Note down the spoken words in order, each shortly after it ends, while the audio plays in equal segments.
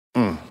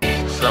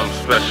Something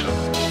special.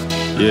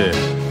 Yeah.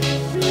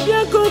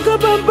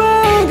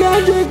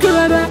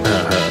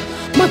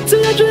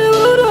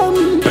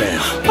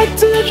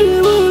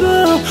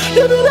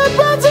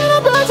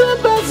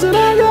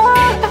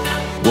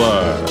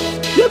 What?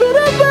 You be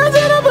the best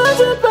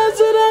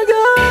I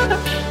got.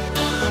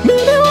 Me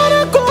they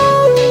wanna go.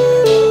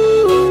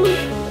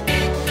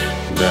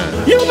 Damn.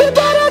 You be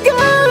better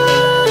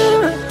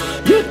girl.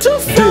 You too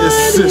fine.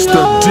 This is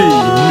the D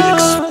mix.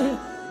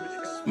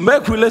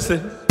 Make we listen.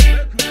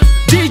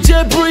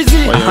 DJ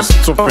Breezy. Oh, you're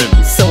stupid.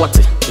 So what?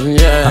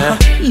 Yeah.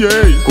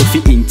 Yeah. Kofi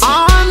Nti.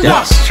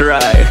 That's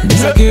right.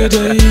 Bisa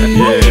Kdei.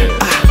 Yeah.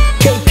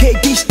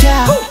 KK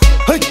style.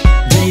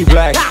 D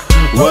Black.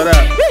 What up?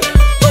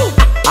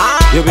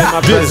 You be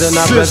my person,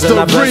 This is the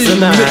remix.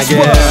 Let's go.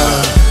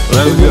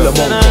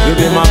 You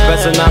be my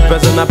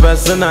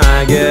person,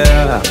 I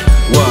get.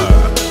 What?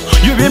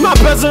 You be my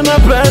person, I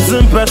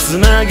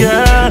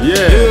get.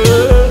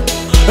 Yeah.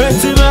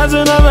 It's a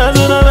person,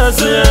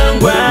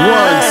 One,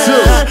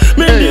 two,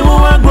 me hey.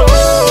 wanna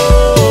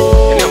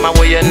grow. You my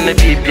way in the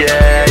deep,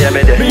 yeah, yeah,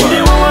 me there. Me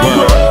wanna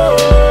grow.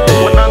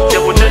 When I'm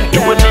there, when I'm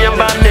doing the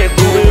ambane,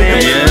 go me.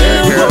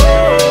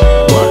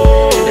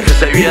 If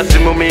it's a real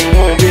simple, me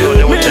won't be on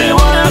the way. Me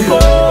wanna grow.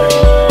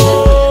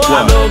 I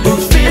don't go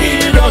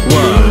feed on you.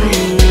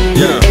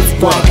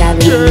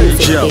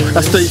 Yeah,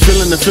 I stay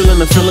feeling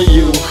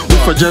you.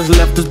 If I just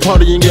left this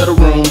party and get a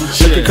room,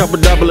 make a couple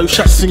double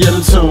shots and get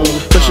a tune.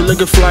 Especially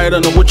looking fly, I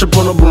know what up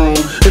on a broom.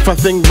 If I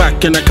think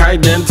back in the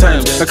kite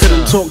times, I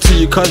couldn't talk to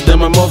you cause then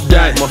my mouth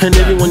died. And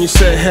even when you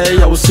said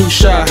hey, I was too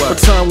shy. But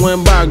time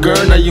went by,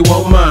 girl, now you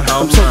want mine.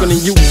 I'm talking to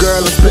you,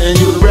 girl, I'm spitting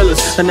you the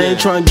realest. And I ain't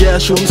trying to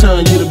gas you, I'm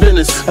telling you the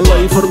business. I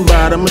love you for the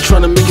bottom, I'm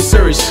trying to make it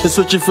serious. And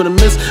switch it for the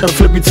miss and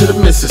flip you to the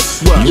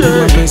missus. You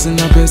my person,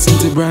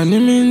 to brand new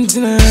mint.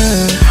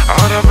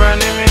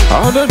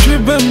 All the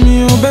trip and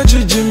me, oh, bet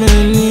you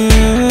Jimmy.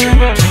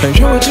 And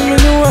show what you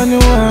know, I know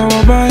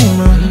I'll buy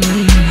man.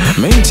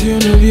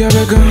 Maintain you, be a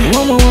beggar.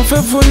 One more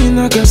for you,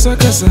 Nakasa.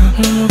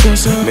 Me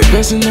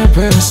person,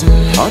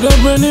 all the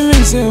brand new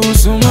mint say,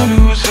 was so money.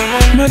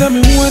 Madam,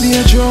 you want the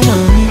actual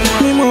money.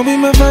 Me, more be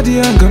my body,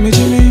 and come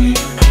to me.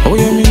 Oh,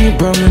 yeah, mini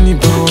power.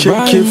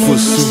 Check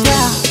Fosu.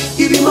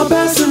 You be my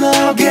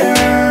personal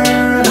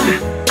girl.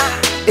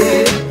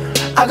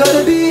 I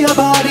gotta be a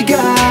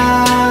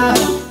bodyguard.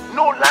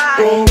 No lie.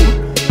 Oh,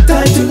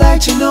 time to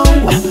let you know,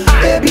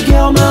 baby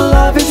girl, my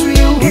love is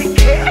real.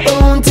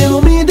 Don't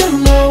tell me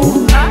don't know.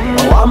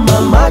 Oh, I'm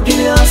a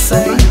margin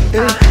outside.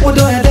 What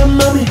do I do,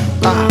 mommy?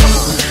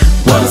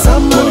 What is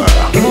some money?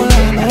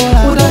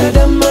 What do I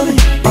do, mommy?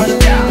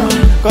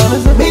 Cause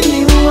it's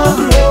me who I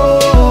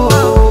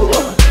grow.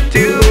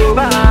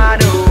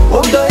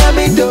 What do I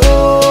me do?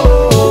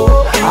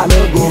 I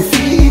don't go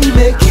feel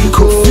make you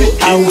go.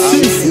 I'm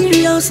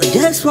serious, I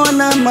just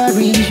wanna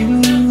marry you.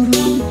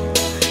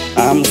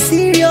 I'm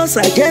serious,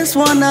 I just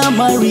wanna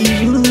marry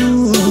you.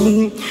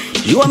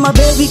 You are my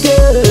baby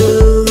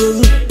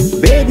girl,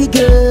 baby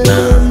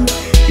girl.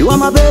 You are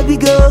my baby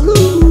girl,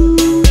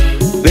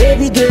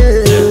 baby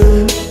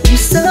girl. You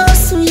so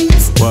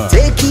sweet,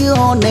 take you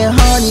on a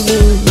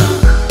honeymoon.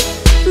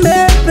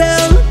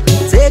 Baby,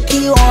 take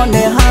you on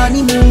a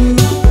honeymoon.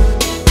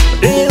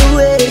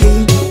 Away,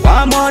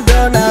 one more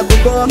dollar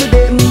before me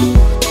them.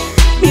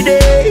 Me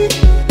day,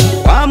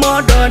 one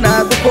more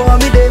dollar before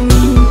me them.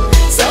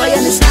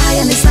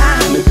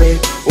 Me pay.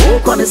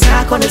 Walk on the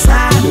side,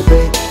 me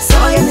pay.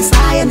 Soy on the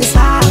side,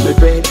 me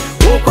pay.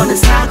 Walk on the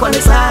side,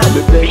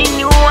 me pay. Me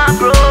you want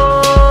grow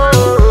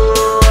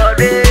all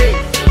day.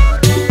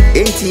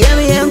 ATM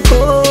and co.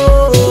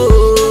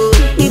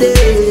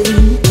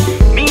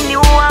 Me you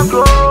want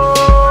grow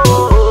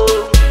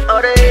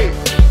all day.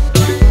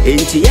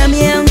 ATM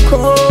and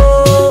co.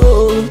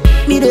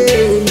 Me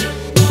day.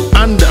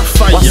 Under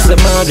fire. What's the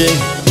matter?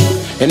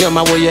 And you're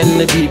my way in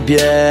the deep,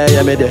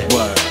 yeah, me there.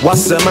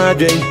 What's the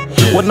matter?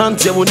 What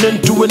Nanti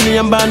wouldn't do any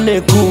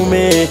ambane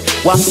kume.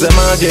 What's the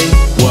matter?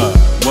 What?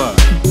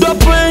 The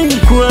brain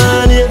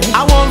crying.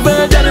 I want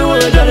better.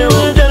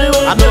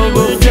 I don't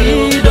go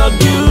feed on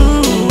you.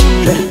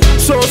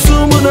 So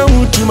soon I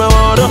won't to my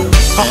water.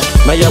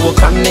 My yawo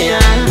kania.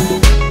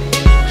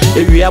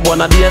 If you have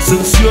one of the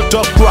essence, you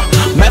talk.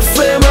 My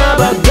fame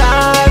about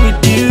die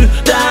with you.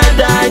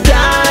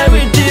 Die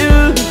with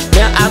you.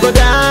 Yeah, I go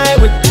die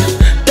with you.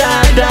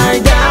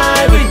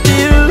 Die with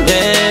you.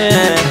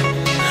 Yeah.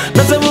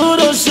 That's a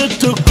voodoo shit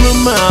to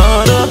come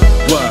out.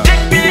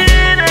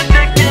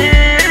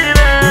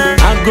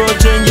 I go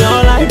change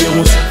your life.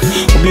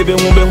 Baby,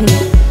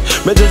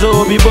 me just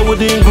obi but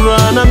wouldn't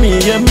grow na me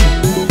yem.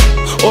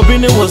 Obi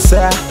ne was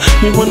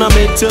me wanna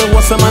make tell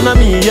what's a man na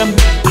me yem.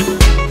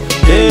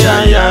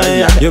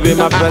 Yeah. You be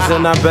my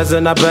person, I girl.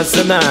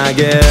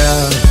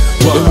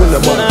 You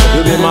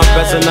be my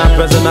person,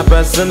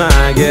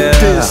 I girl.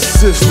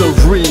 This is the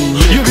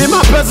remix. You be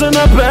my person,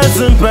 I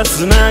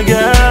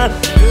girl.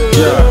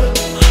 Yeah.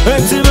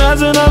 Let's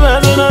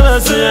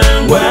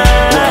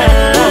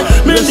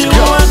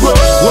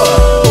go.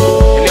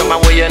 You're my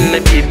way in the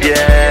deep,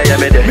 yeah,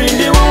 me there. Me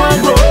the one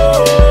grow.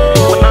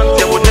 When I'm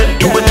there, wouldn't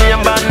do any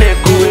ambane.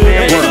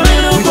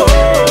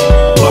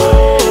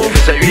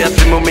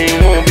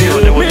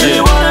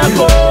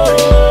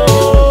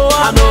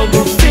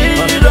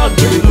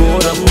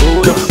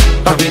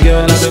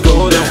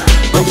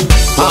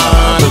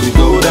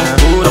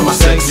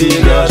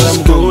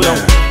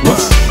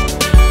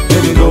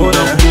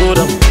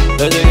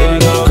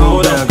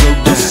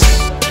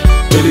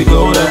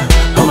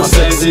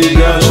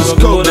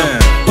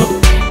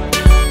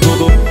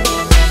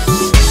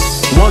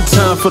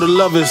 for the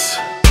lovers,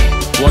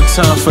 one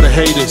time for the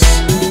haters.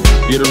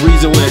 You're the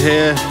reason we're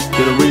here,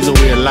 you're the reason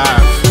we're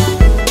alive.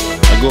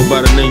 I go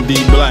by the name D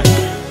Black,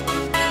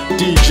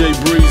 DJ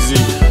Breezy.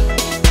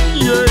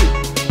 Yeah,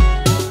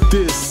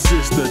 this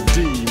is the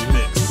D.